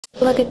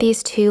Look at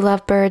these two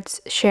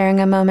lovebirds sharing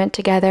a moment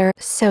together.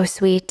 So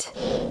sweet.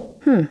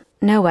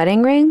 No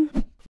wedding ring?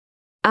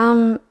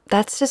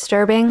 That's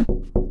disturbing.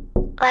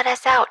 Let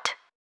us out.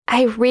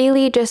 I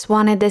really just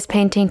wanted this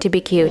painting to be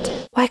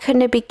cute. Why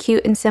couldn't it be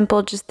cute and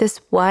simple just this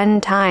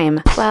one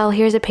time? Well,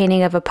 here's a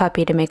painting of a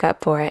puppy to make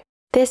up for it.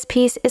 This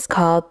piece is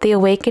called The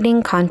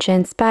Awakening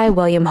Conscience by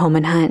William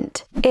Holman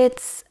Hunt.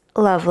 It's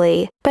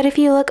lovely, but if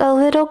you look a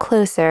little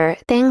closer,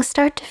 things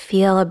start to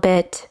feel a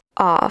bit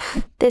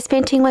off. This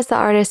painting was the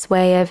artist's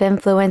way of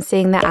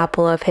influencing the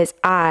apple of his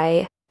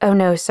eye. Oh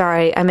no,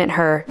 sorry, I meant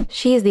her.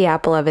 She's the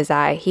apple of his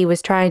eye. He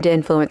was trying to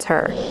influence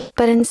her.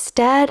 But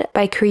instead,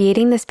 by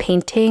creating this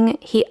painting,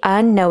 he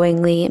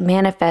unknowingly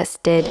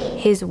manifested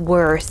his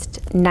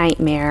worst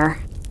nightmare.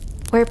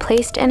 We're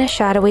placed in a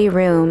shadowy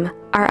room.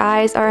 Our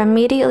eyes are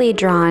immediately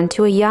drawn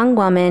to a young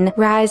woman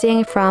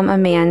rising from a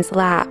man's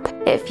lap.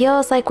 It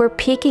feels like we're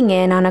peeking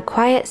in on a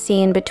quiet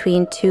scene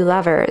between two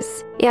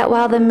lovers. Yet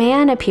while the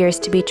man appears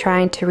to be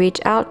trying to reach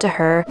out to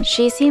her,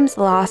 she seems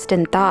lost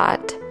in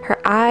thought, her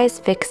eyes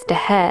fixed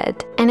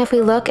ahead. And if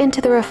we look into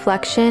the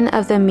reflection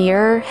of the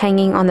mirror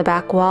hanging on the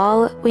back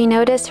wall, we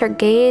notice her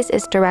gaze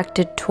is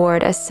directed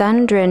toward a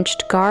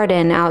sun-drenched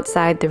garden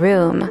outside the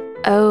room.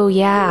 Oh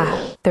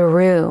yeah, the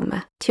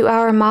room. To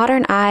our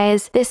modern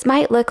eyes, this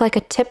might look like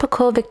a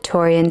typical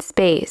Victorian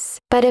space,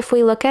 but if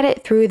we look at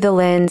it through the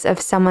lens of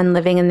someone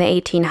living in the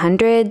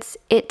 1800s,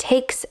 it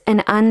takes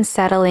an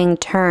unsettling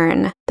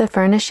turn. The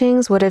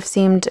furnishings would have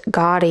seemed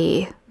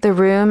gaudy, the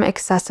room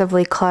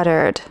excessively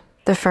cluttered.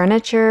 The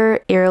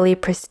furniture, eerily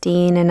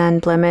pristine and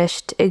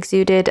unblemished,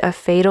 exuded a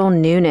fatal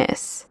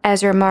newness,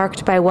 as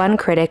remarked by one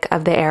critic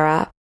of the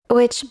era.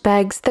 Which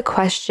begs the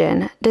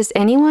question, does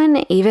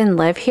anyone even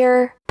live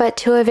here? But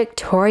to a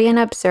Victorian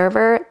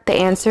observer, the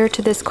answer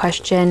to this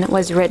question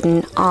was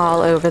written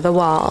all over the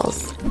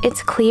walls.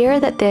 It's clear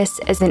that this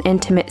is an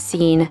intimate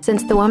scene,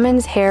 since the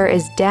woman's hair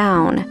is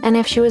down, and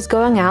if she was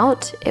going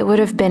out, it would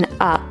have been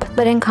up.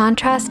 But in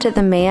contrast to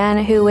the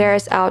man who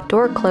wears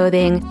outdoor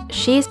clothing,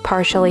 she's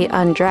partially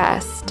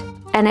undressed.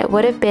 And it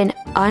would have been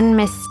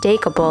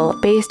unmistakable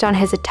based on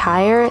his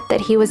attire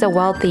that he was a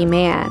wealthy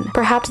man.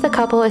 Perhaps the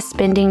couple is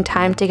spending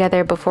time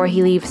together before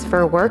he leaves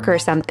for work or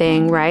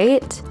something,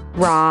 right?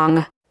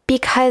 Wrong.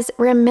 Because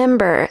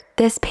remember,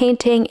 this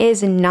painting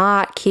is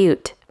not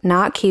cute.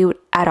 Not cute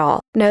at all.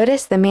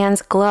 Notice the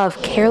man's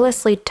glove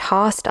carelessly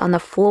tossed on the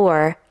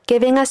floor,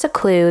 giving us a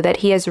clue that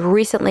he has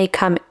recently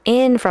come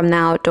in from the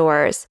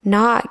outdoors,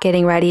 not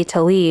getting ready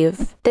to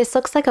leave. This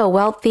looks like a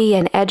wealthy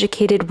and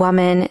educated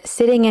woman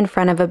sitting in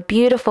front of a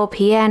beautiful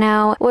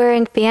piano,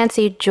 wearing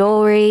fancy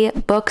jewelry,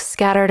 books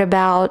scattered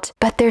about,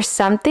 but there's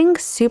something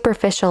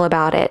superficial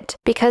about it,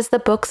 because the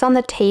books on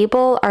the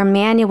table are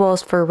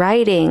manuals for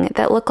writing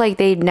that look like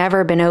they've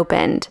never been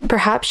opened.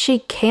 Perhaps she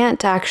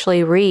can't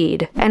actually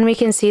read, and we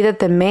can see that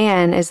the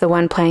man is the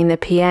one playing the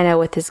piano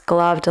with his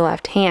gloved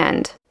left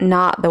hand,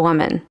 not the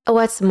woman.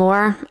 What's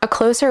more, a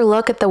closer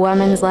look at the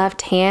woman's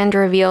left hand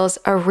reveals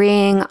a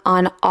ring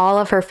on all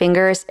of her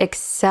fingers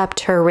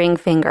except her ring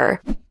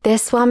finger.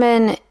 This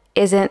woman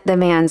isn't the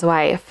man's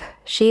wife.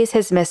 She's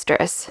his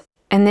mistress.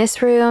 And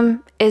this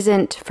room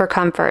isn't for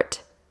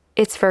comfort.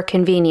 It's for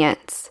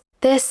convenience.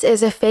 This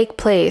is a fake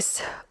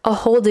place, a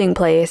holding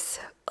place,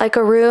 like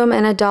a room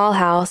in a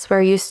dollhouse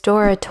where you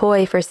store a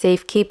toy for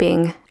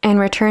safekeeping and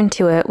return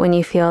to it when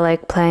you feel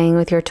like playing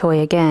with your toy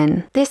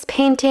again. This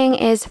painting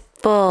is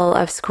full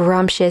of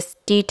scrumptious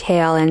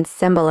detail and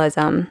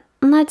symbolism.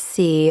 Let's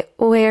see,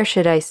 where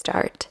should I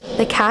start?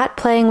 The cat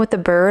playing with the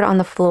bird on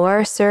the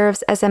floor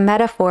serves as a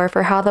metaphor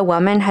for how the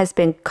woman has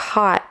been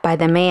caught by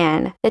the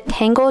man. The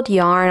tangled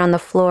yarn on the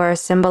floor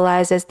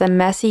symbolizes the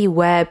messy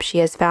web she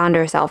has found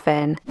herself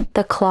in.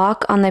 The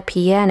clock on the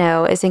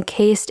piano is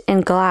encased in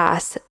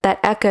glass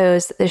that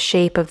echoes the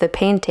shape of the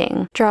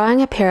painting,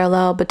 drawing a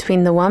parallel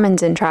between the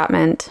woman's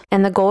entrapment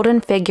and the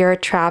golden figure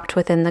trapped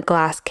within the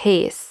glass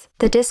case.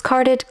 The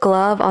discarded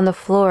glove on the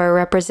floor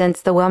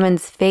represents the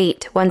woman's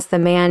fate once the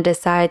man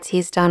decides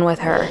he's done with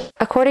her.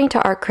 According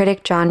to art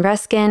critic John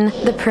Ruskin,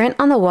 the print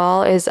on the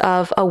wall is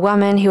of a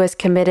woman who has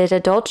committed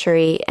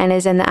adultery and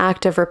is in the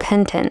act of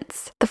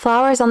repentance. The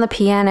flowers on the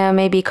piano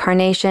may be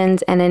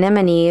carnations and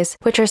anemones,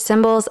 which are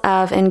symbols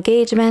of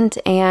engagement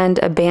and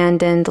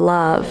abandoned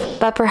love.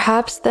 But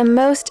perhaps the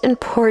most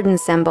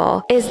important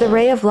symbol is the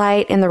ray of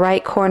light in the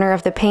right corner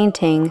of the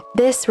painting.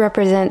 This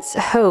represents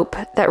hope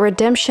that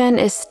redemption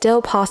is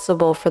still possible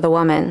for the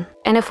woman.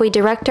 And if we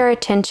direct our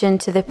attention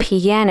to the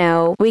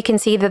piano, we can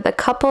see that the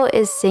couple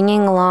is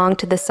singing along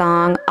to the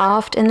song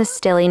Oft in the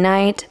Stilly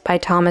Night by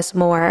Thomas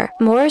Moore.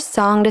 Moore's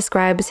song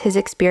describes his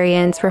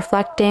experience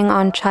reflecting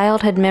on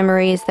childhood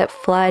memories that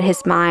flood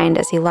his mind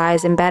as he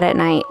lies in bed at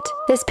night.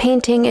 This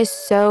painting is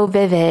so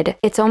vivid,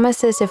 it's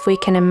almost as if we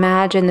can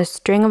imagine the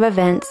string of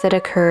events that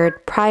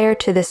occurred prior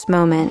to this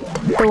moment.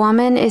 The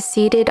woman is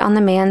seated on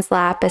the man's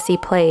lap as he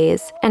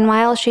plays, and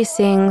while she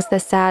sings the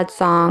sad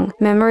song,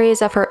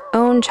 memories of her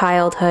own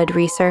childhood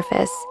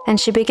resurface, and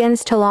she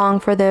begins to long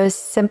for those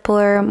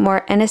simpler,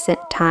 more innocent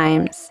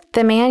times.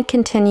 The man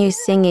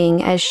continues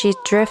singing as she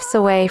drifts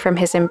away from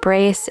his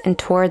embrace and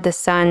toward the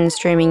sun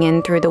streaming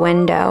in through the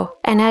window.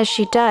 And as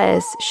she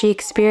does, she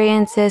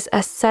experiences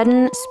a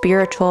sudden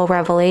spiritual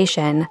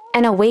revelation,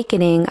 an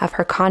awakening of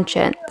her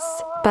conscience.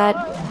 But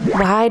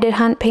why did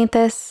Hunt paint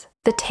this?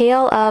 The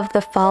tale of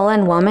the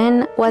fallen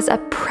woman was a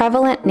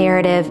prevalent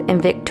narrative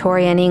in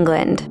Victorian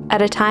England,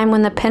 at a time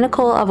when the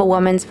pinnacle of a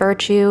woman's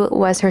virtue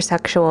was her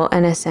sexual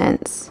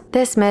innocence.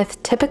 This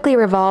myth typically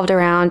revolved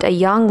around a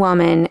young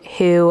woman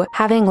who,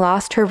 having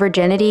lost her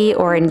virginity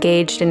or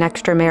engaged in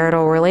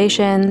extramarital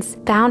relations,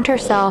 found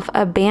herself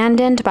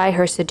abandoned by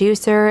her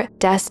seducer,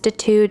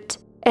 destitute,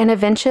 and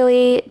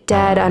eventually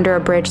dead under a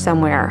bridge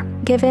somewhere.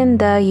 Given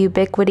the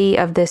ubiquity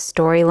of this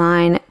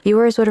storyline,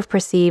 viewers would have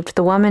perceived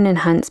the woman in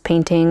Hunt's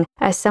painting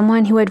as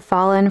someone who had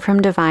fallen from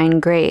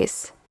divine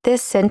grace.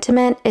 This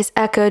sentiment is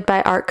echoed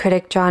by art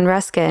critic John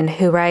Ruskin,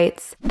 who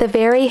writes, "The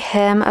very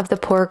hem of the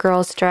poor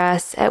girl's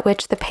dress, at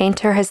which the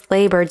painter has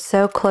labored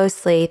so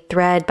closely,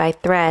 thread by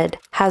thread,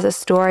 has a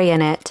story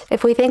in it.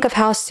 If we think of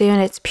how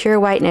soon its pure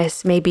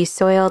whiteness may be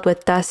soiled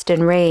with dust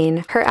and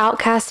rain, her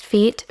outcast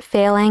feet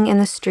failing in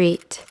the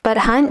street." But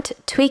Hunt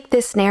tweaked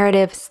this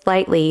narrative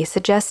slightly,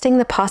 suggesting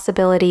the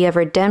possibility of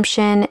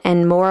redemption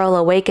and moral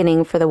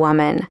awakening for the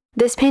woman.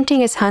 This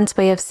painting is Hunt's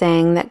way of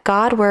saying that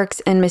God works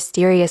in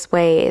mysterious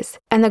ways,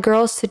 and the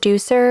girl's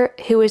seducer,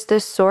 who is the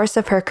source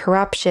of her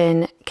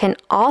corruption, can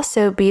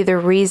also be the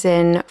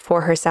reason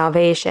for her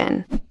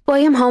salvation.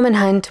 William Holman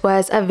Hunt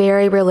was a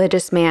very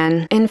religious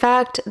man. In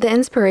fact, the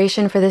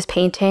inspiration for this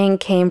painting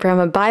came from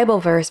a Bible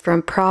verse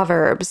from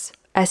Proverbs.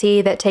 "As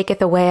he that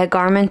taketh away a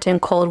garment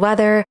in cold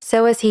weather,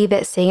 so is he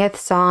that singeth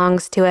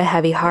songs to a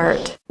heavy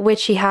heart,"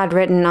 which he had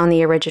written on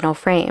the original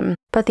frame.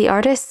 But the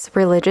artist's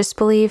religious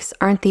beliefs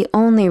aren't the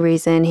only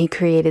reason he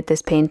created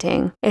this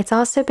painting. It's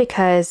also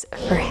because,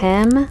 for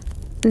him,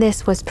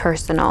 this was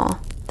personal.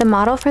 The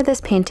model for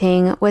this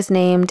painting was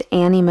named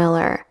Annie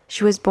Miller.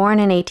 She was born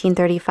in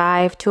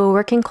 1835 to a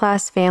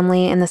working-class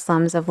family in the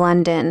slums of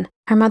London.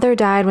 Her mother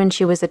died when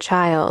she was a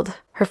child.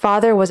 Her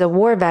father was a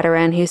war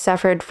veteran who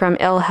suffered from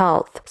ill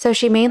health, so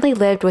she mainly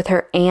lived with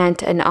her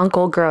aunt and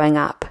uncle growing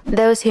up.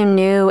 Those who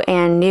knew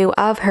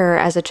of her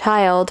as a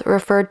child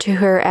referred to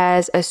her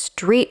as a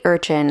street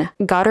urchin,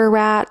 gutter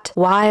rat,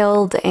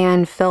 wild,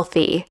 and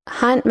filthy.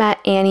 Hunt met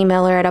Annie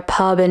Miller at a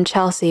pub in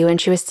Chelsea when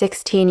she was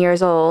 16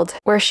 years old,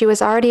 where she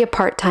was already a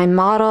part-time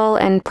model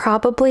and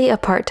probably a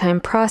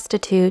part-time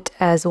prostitute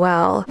as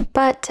well.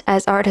 But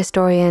as art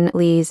historian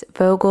Lise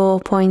Vogel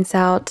points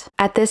out,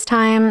 at this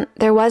time,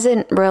 there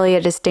wasn't really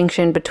a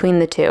distinction between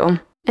the two.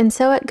 And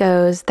so it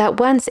goes that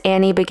once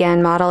Annie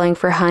began modeling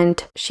for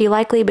Hunt, she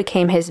likely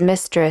became his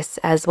mistress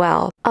as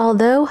well.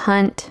 Although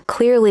Hunt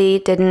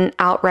clearly didn't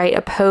outright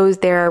oppose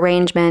their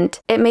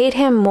arrangement, it made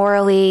him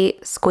morally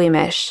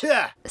squeamish.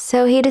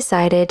 So he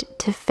decided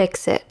to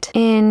fix it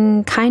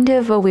in kind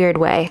of a weird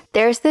way.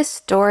 There's this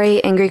story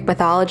in Greek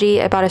mythology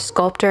about a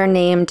sculptor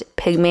named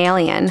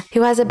Pygmalion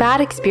who has a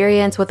bad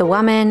experience with a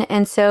woman,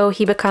 and so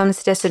he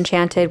becomes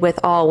disenchanted with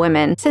all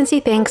women. Since he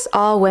thinks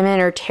all women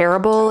are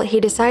terrible, he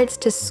decides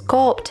to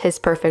sculpt his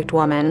perfect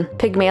woman.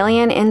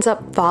 Pygmalion ends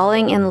up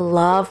falling in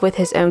love with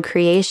his own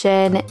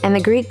creation, and the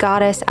Greek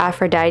goddess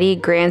Aphrodite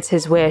grants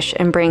his wish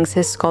and brings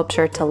his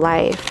sculpture to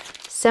life.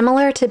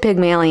 Similar to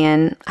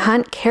Pygmalion,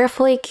 Hunt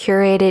carefully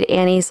curated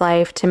Annie's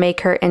life to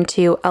make her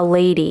into a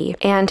lady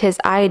and his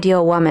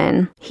ideal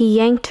woman. He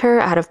yanked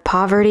her out of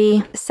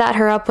poverty, set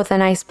her up with a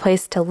nice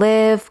place to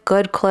live,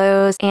 good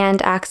clothes,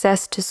 and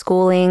access to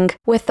schooling,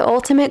 with the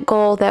ultimate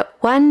goal that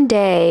one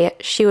day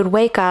she would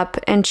wake up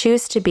and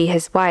choose to be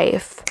his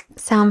wife.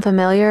 Sound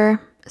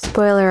familiar?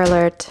 Spoiler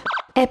alert.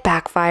 It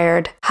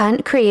backfired.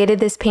 Hunt created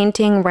this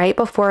painting right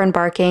before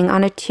embarking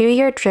on a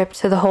 2-year trip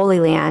to the Holy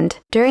Land.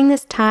 During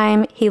this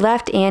time, he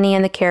left Annie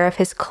in the care of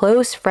his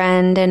close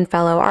friend and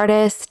fellow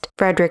artist,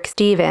 Frederick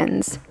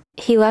Stevens.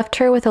 He left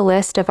her with a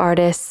list of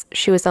artists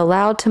she was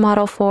allowed to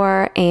model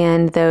for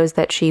and those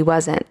that she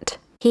wasn't.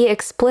 He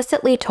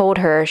explicitly told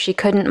her she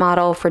couldn't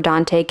model for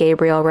Dante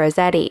Gabriel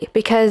Rossetti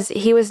because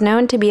he was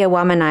known to be a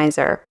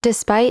womanizer.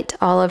 Despite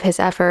all of his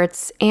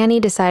efforts, Annie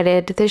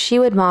decided that she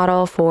would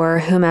model for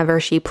whomever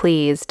she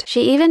pleased.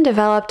 She even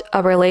developed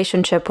a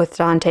relationship with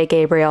Dante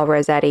Gabriel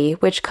Rossetti,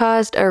 which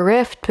caused a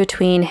rift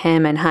between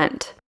him and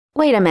Hunt.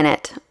 Wait a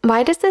minute,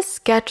 why does this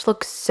sketch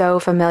look so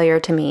familiar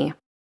to me?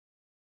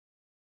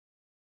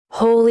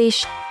 Holy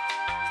sh*.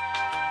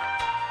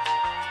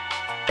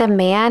 The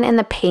man in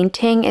the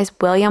painting is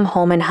William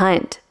Holman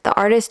Hunt, the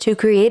artist who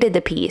created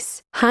the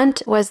piece.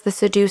 Hunt was the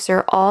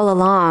seducer all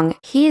along.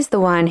 He's the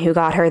one who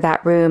got her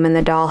that room in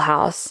the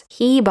dollhouse.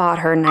 He bought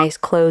her nice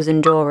clothes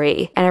and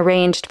jewelry and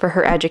arranged for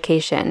her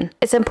education.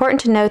 It's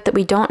important to note that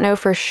we don't know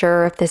for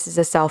sure if this is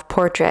a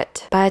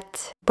self-portrait,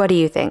 but what do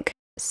you think?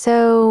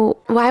 So,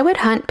 why would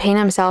Hunt paint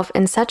himself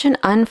in such an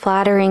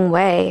unflattering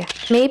way?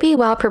 Maybe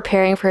while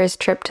preparing for his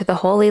trip to the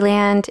Holy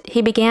Land,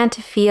 he began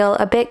to feel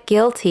a bit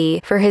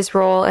guilty for his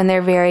role in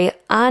their very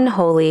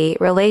unholy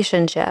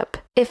relationship.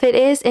 If it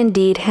is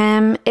indeed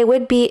him, it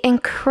would be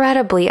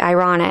incredibly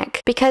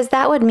ironic, because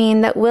that would mean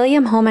that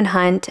William Holman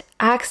Hunt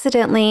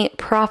accidentally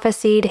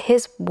prophesied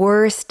his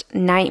worst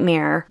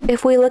nightmare.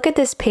 If we look at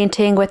this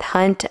painting with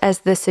Hunt as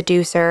the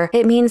seducer,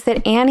 it means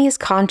that Annie's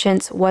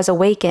conscience was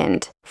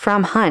awakened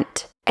from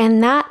Hunt.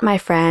 And that, my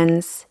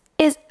friends,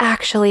 is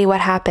actually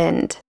what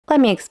happened. Let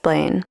me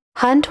explain.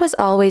 Hunt was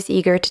always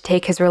eager to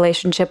take his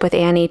relationship with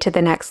Annie to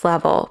the next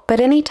level, but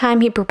anytime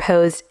he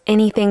proposed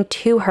anything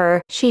to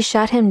her, she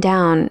shut him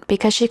down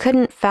because she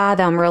couldn't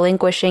fathom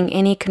relinquishing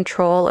any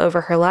control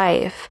over her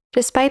life.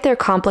 Despite their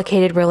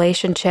complicated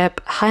relationship,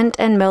 Hunt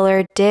and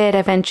Miller did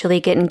eventually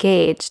get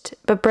engaged,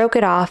 but broke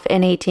it off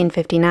in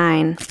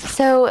 1859.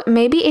 So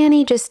maybe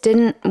Annie just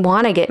didn't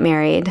want to get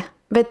married.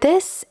 But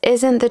this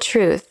isn't the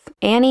truth.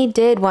 Annie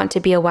did want to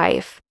be a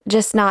wife,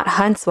 just not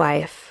Hunt's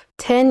wife.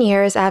 10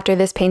 years after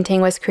this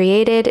painting was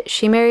created,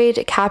 she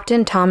married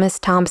Captain Thomas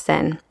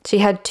Thompson. She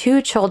had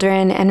 2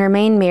 children and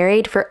remained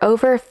married for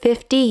over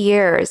 50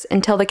 years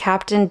until the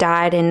captain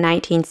died in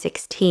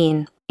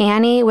 1916.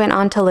 Annie went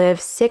on to live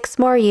 6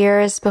 more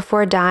years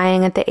before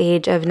dying at the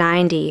age of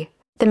 90.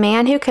 The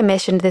man who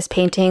commissioned this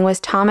painting was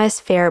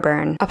Thomas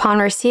Fairburn. Upon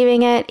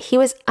receiving it, he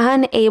was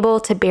unable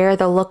to bear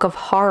the look of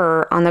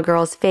horror on the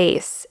girl's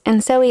face,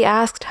 and so he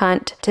asked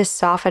Hunt to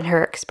soften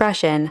her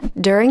expression.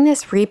 During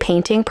this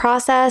repainting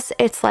process,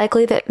 it's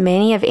likely that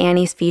many of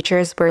Annie's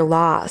features were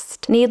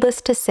lost.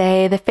 Needless to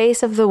say, the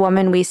face of the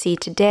woman we see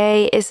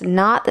today is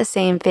not the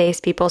same face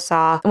people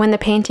saw when the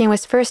painting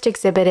was first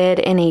exhibited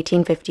in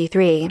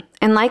 1853.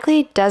 And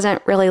likely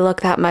doesn't really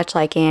look that much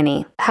like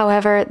Annie.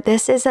 However,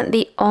 this isn't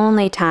the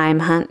only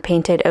time Hunt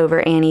painted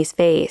over Annie's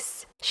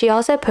face. She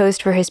also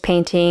posed for his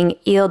painting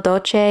Il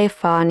Dolce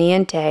fa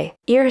niente.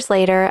 Years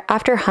later,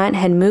 after Hunt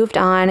had moved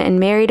on and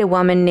married a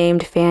woman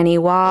named Fanny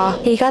Waugh,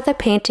 he got the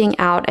painting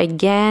out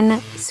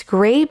again,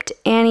 scraped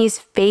Annie's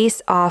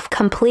face off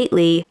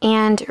completely,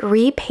 and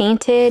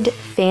repainted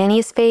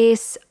Fanny's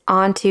face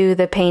onto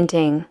the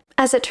painting.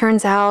 As it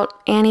turns out,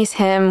 Annie's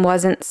hem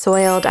wasn't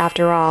soiled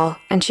after all,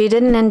 and she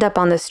didn't end up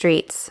on the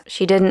streets.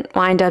 She didn't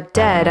wind up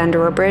dead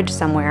under a bridge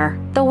somewhere.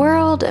 The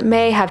world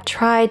may have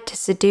tried to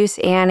seduce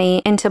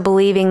Annie into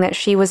believing that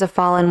she was a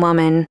fallen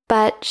woman,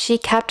 but she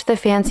kept the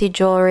fancy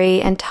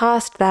jewelry and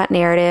tossed that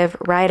narrative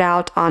right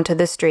out onto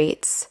the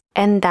streets.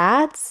 And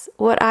that's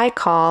what I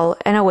call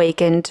an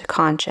awakened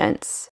conscience.